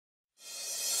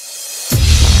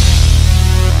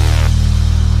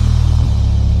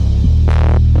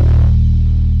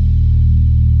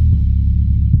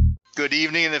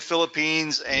evening in the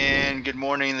Philippines and good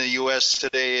morning in the U.S.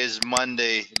 Today is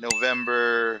Monday,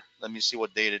 November. Let me see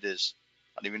what date it is.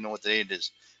 I don't even know what the date it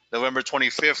is. November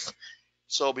 25th.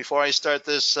 So before I start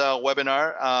this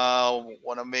webinar,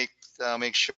 want to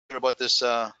make sure about this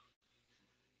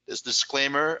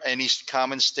disclaimer. Any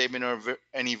comment, statement, or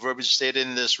any verbiage stated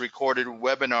in this recorded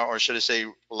webinar, or should I say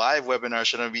live webinar,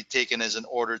 should not be taken as an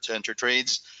order to enter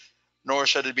trades, nor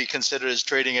should it be considered as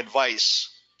trading advice.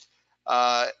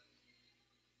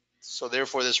 So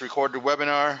therefore, this recorded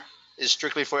webinar is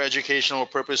strictly for educational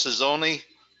purposes only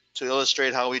to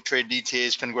illustrate how we trade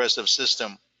DTA's Congressive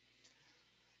System.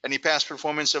 Any past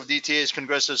performance of DTA's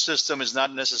Congressive System is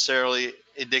not necessarily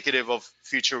indicative of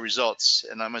future results.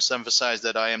 And I must emphasize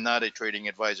that I am not a trading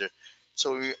advisor.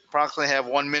 So we approximately have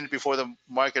 1 minute before the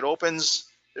market opens.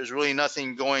 There's really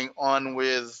nothing going on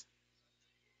with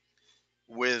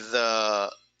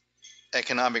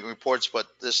economic reports, but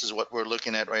this is what we're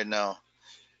looking at right now.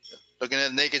 Looking at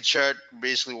the naked chart,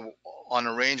 basically on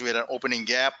a range, we had an opening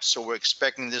gap, so we're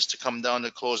expecting this to come down to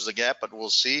close the gap, but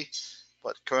we'll see.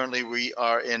 But currently, we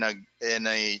are in a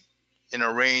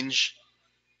range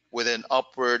with an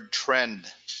upward trend.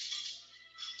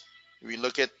 If we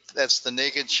look at, that's the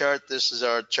naked chart. This is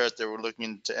our chart that we're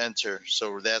looking to enter.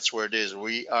 So that's where it is.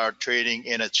 We are trading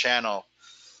in a channel.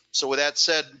 So with that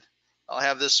said, I'll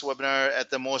have this webinar at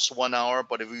the most 1 hour,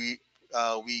 but if we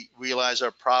realize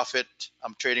our profit,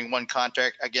 I'm trading one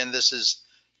contract. Again, this is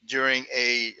during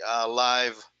a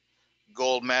live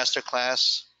gold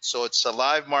masterclass. So it's a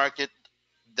live market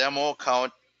demo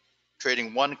account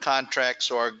trading one contract.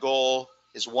 So our goal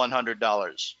is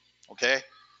 $100. Okay.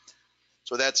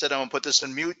 So that said, I'm gonna put this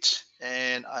in mute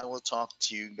and I will talk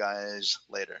to you guys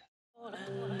later.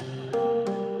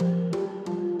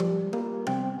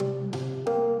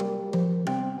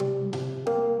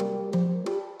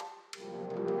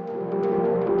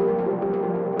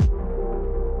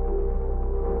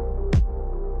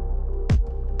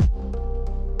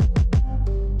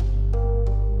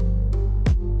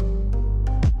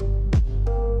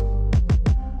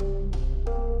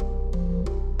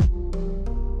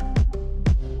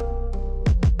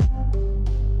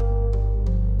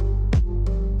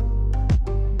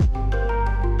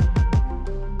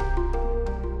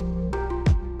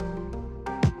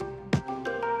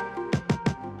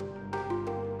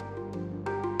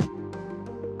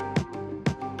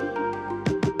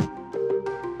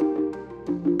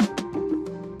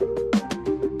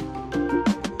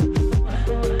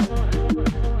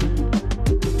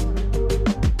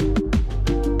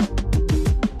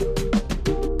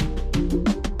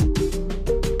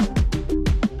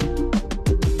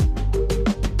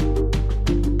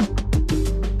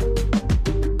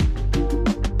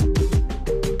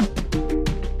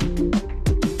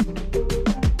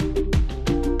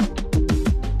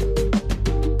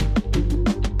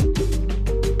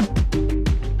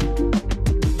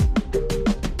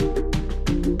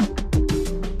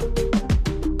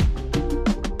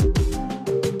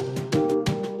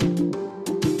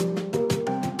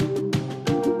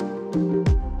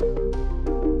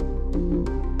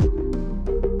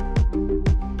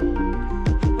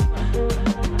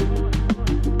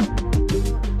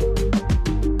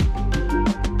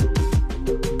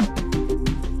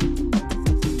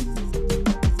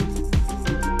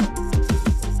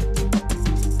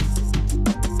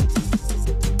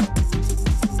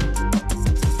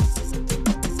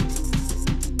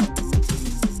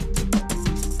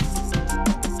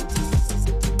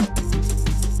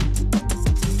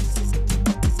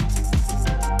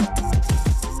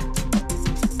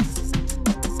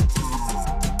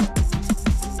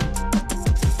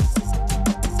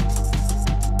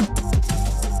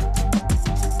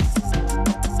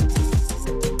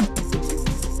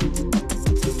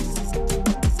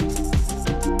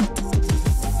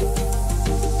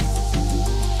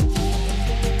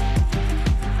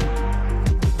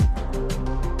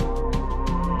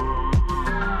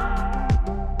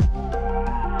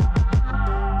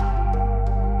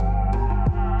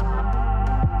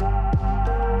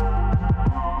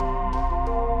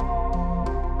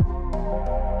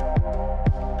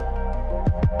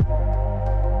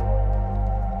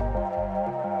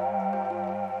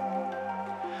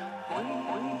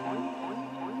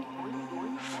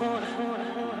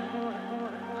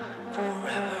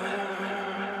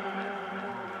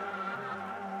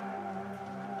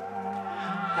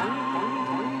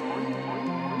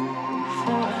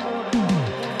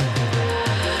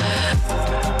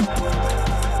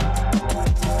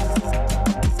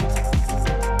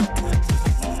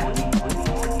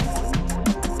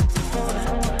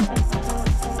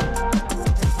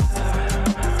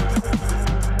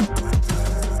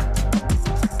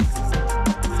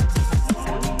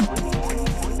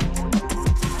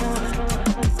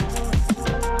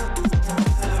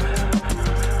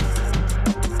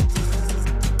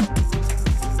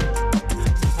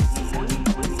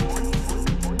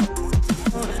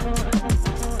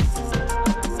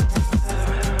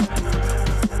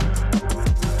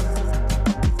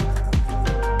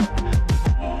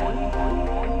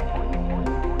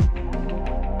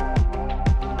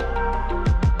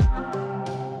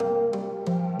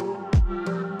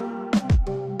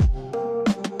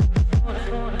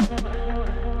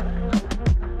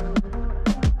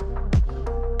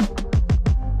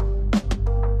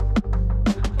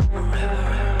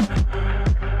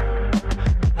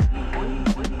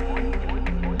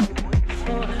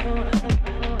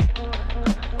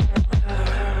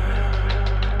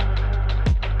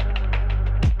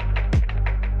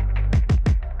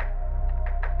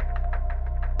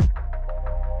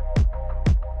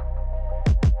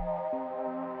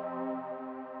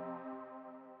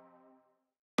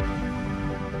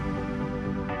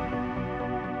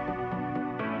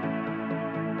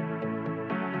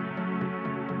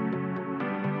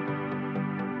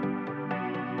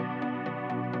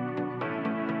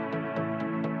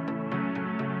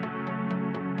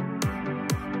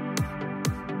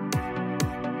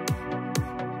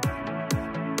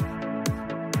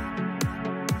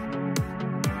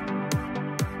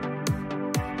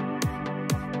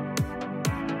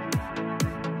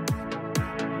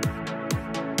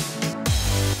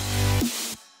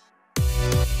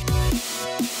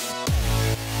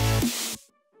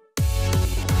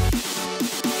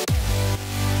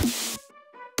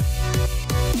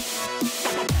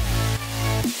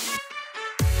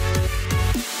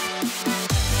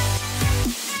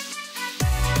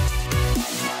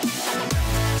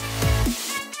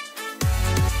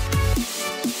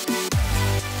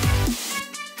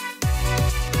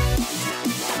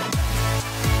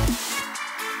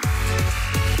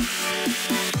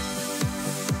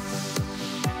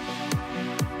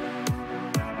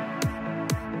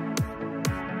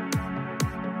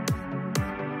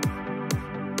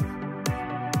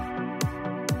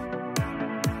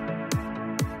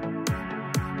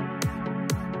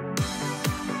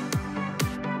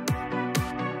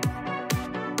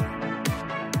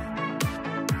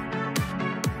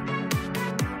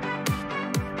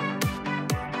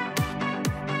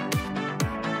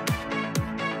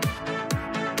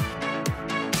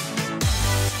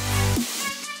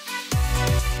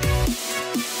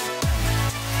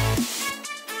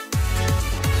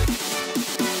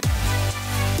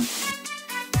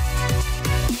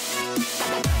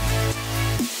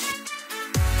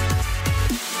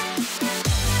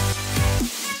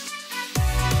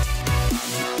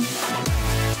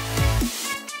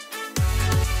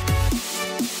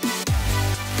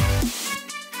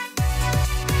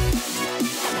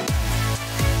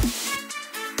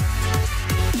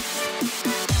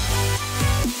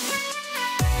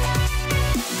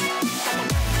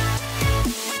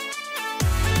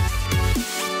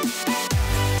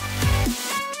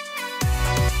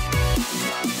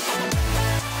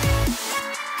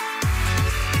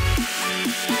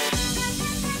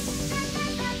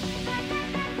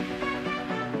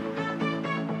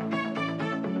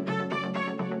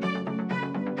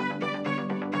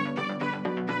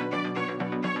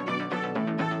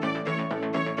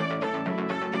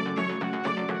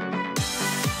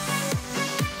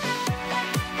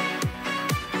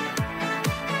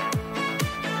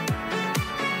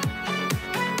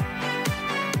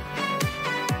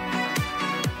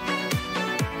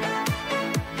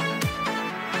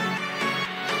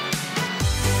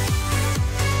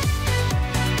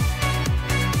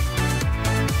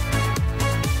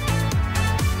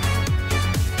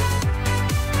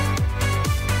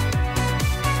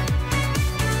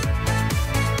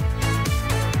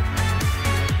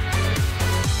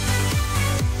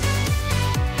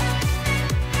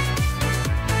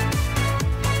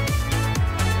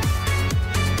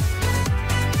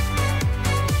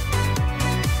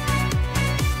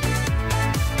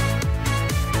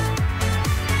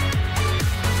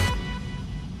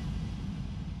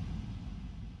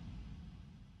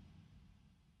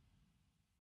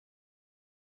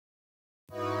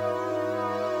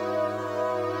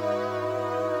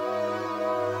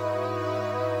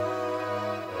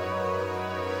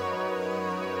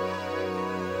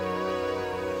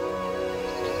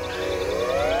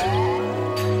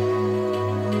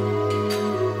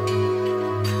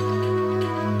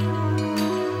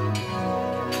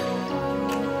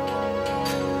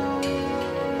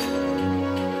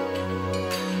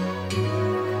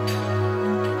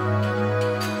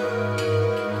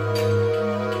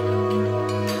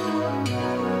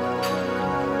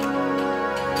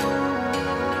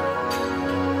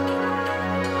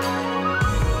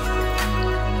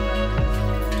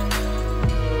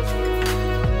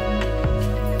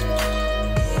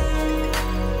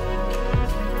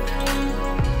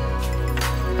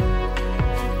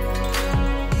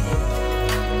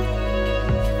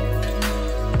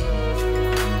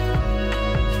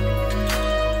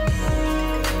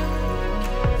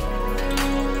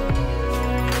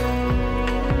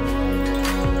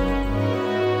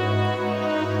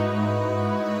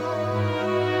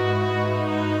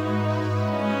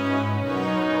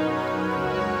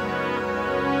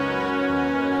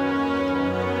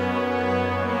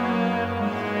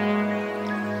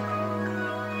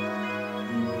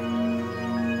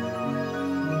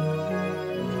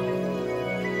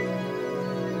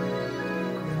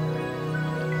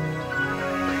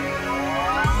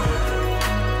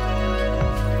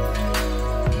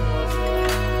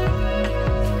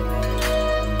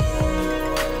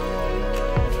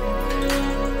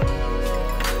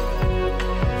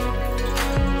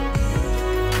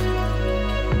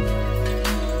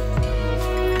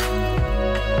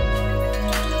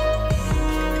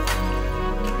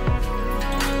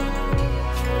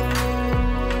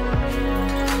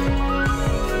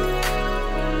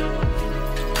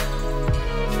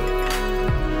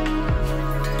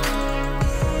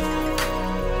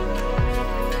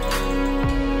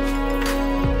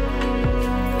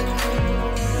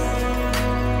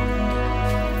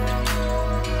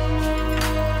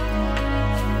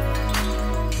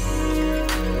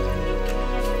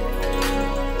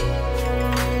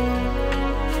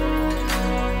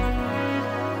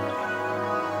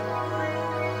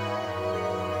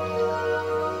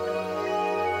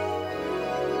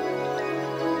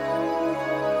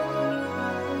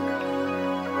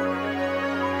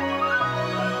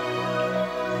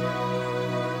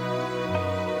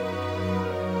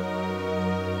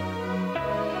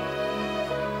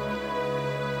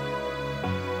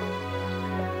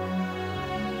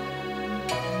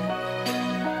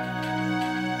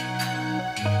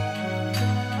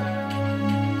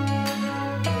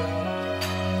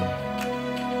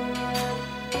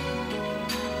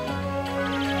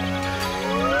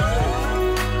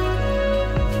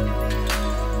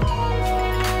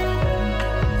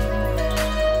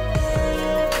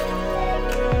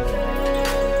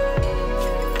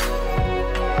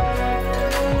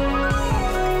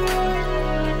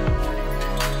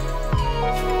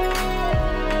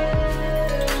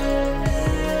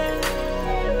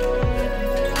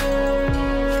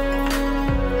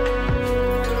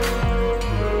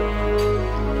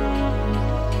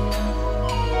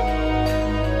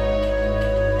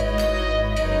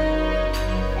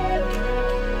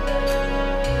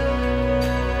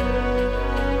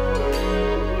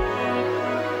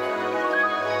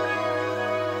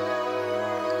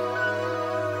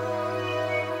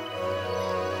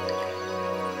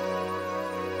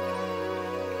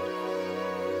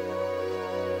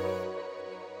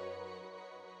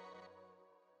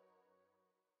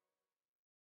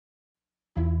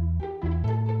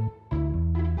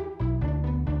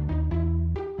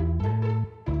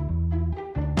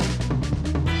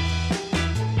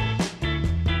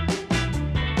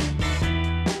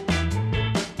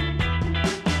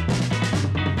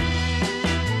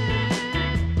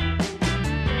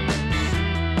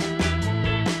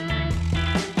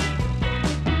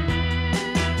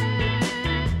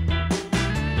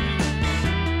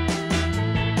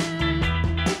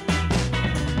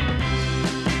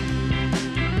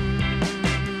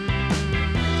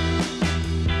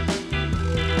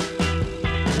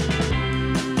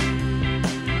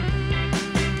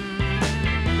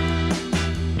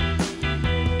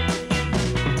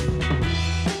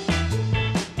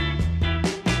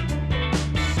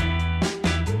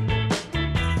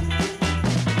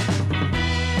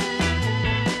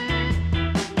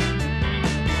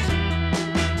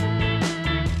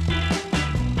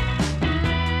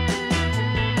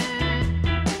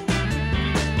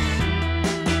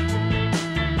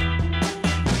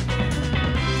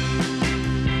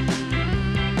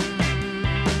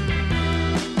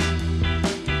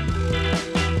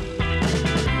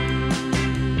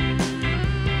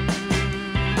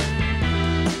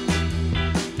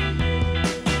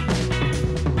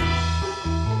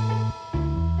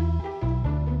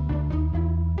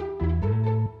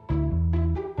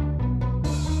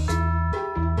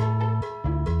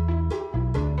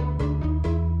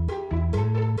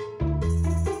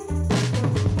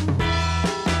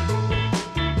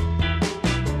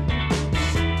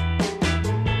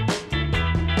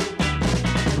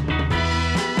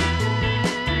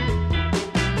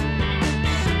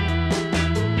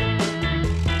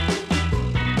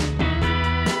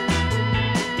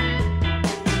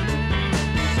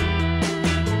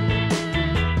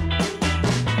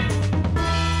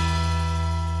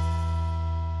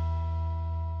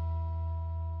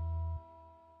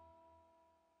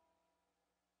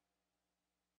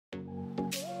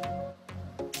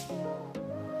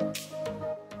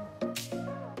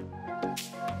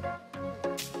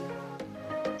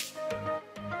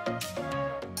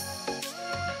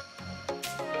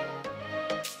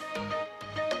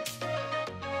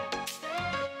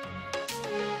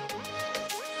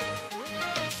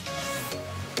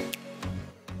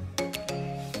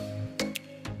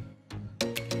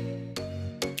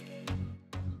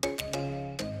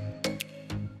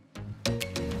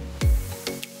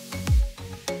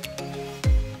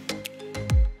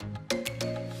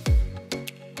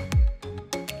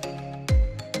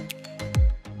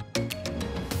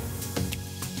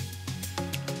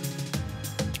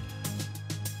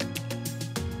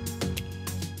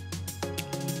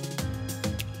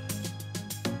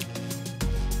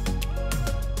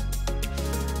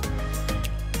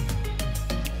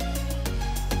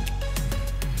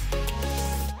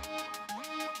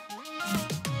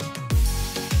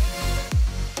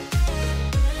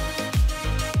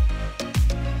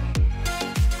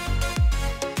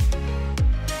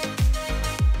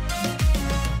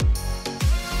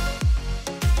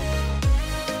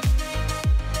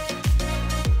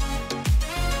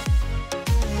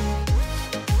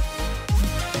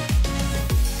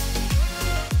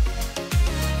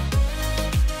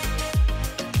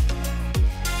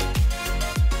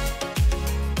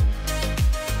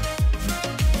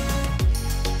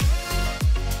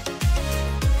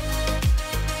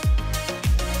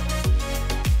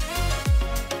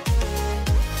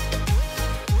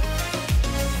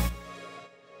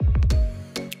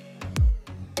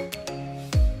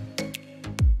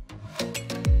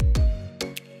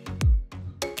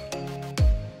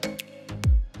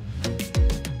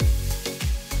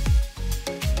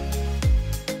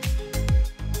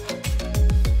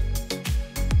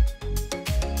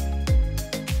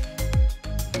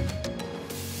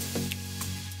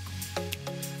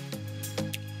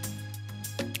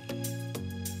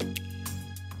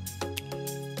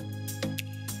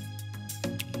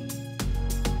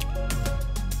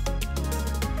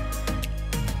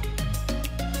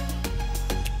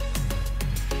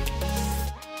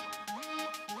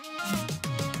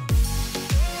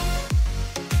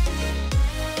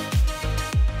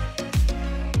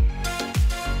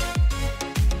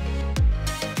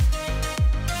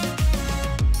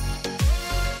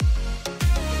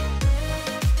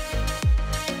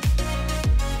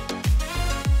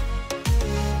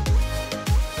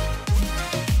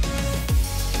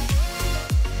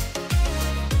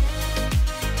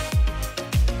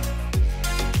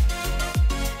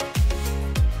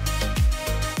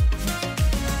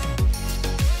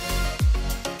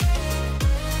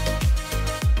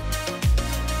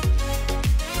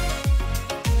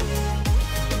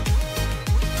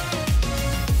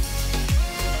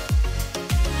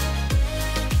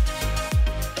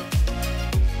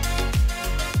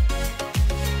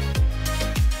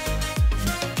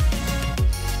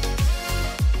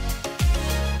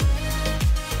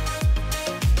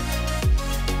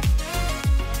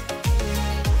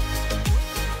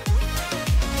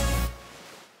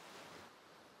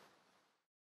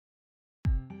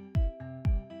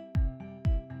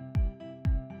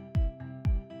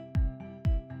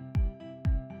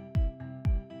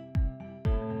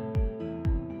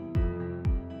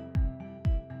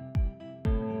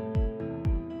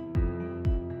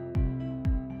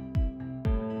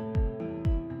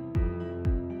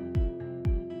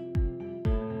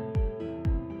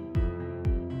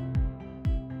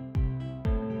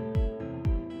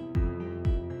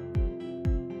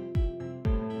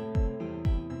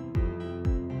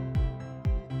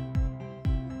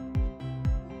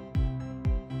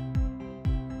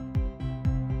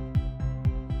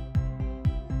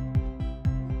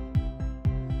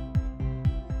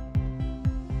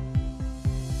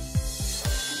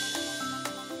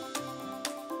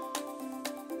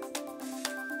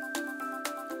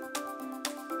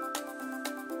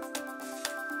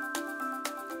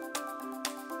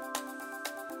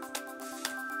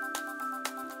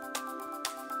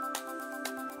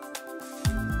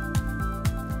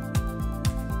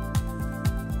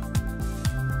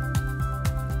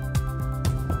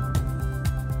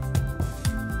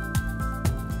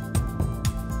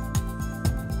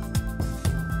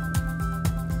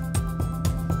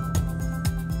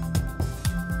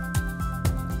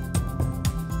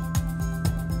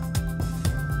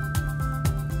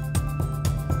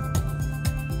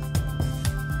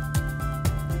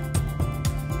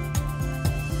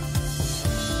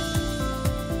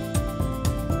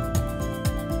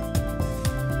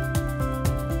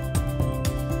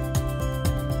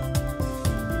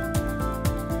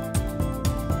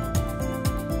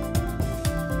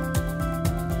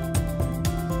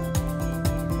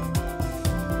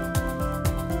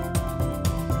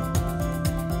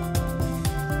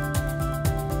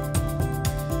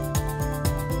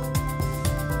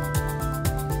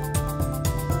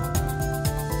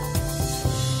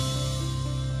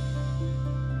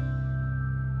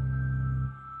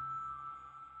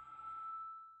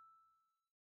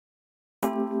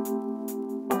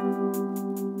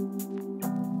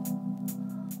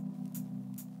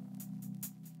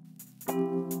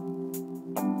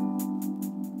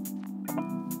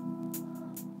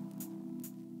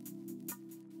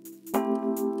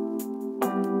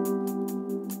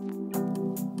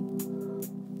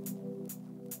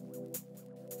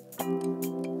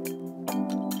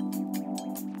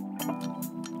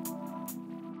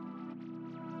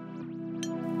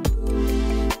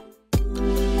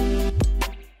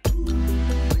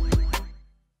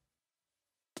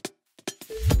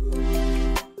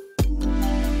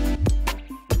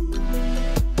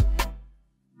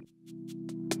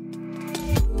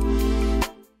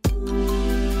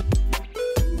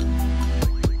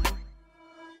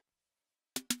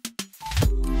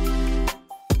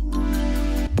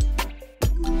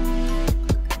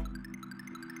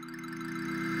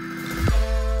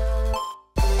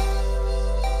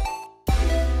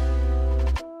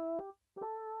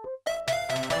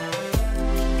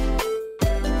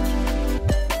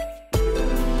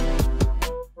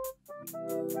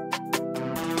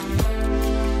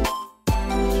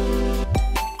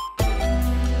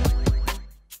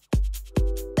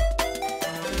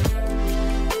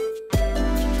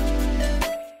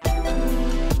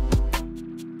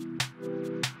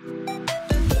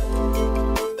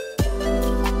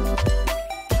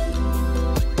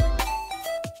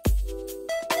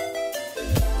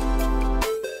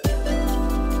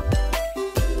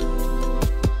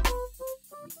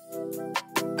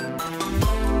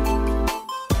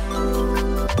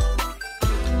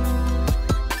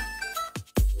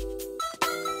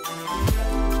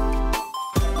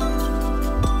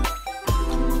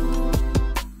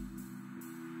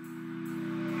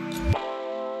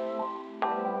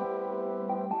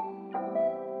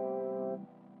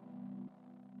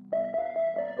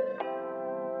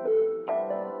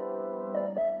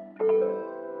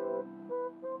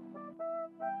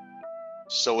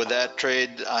 So with that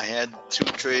trade, I had 2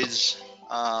 trades.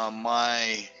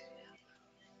 My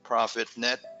profit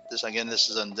net, this again, this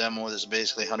is on demo. This is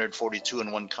basically 142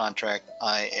 in one contract.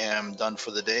 I am done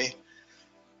for the day.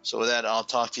 So with that, I'll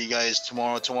talk to you guys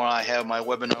tomorrow. Tomorrow I have my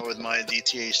webinar with my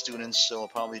DTA students, so I'll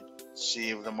probably see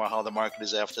how the market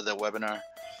is after the webinar.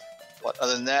 But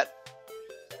other than that,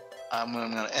 I'm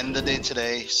going to end the day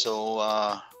today.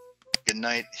 So good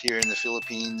night here in the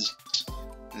Philippines,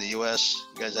 in the US.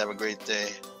 You guys have a great day.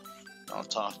 I'll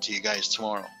talk to you guys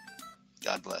tomorrow.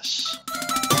 God bless.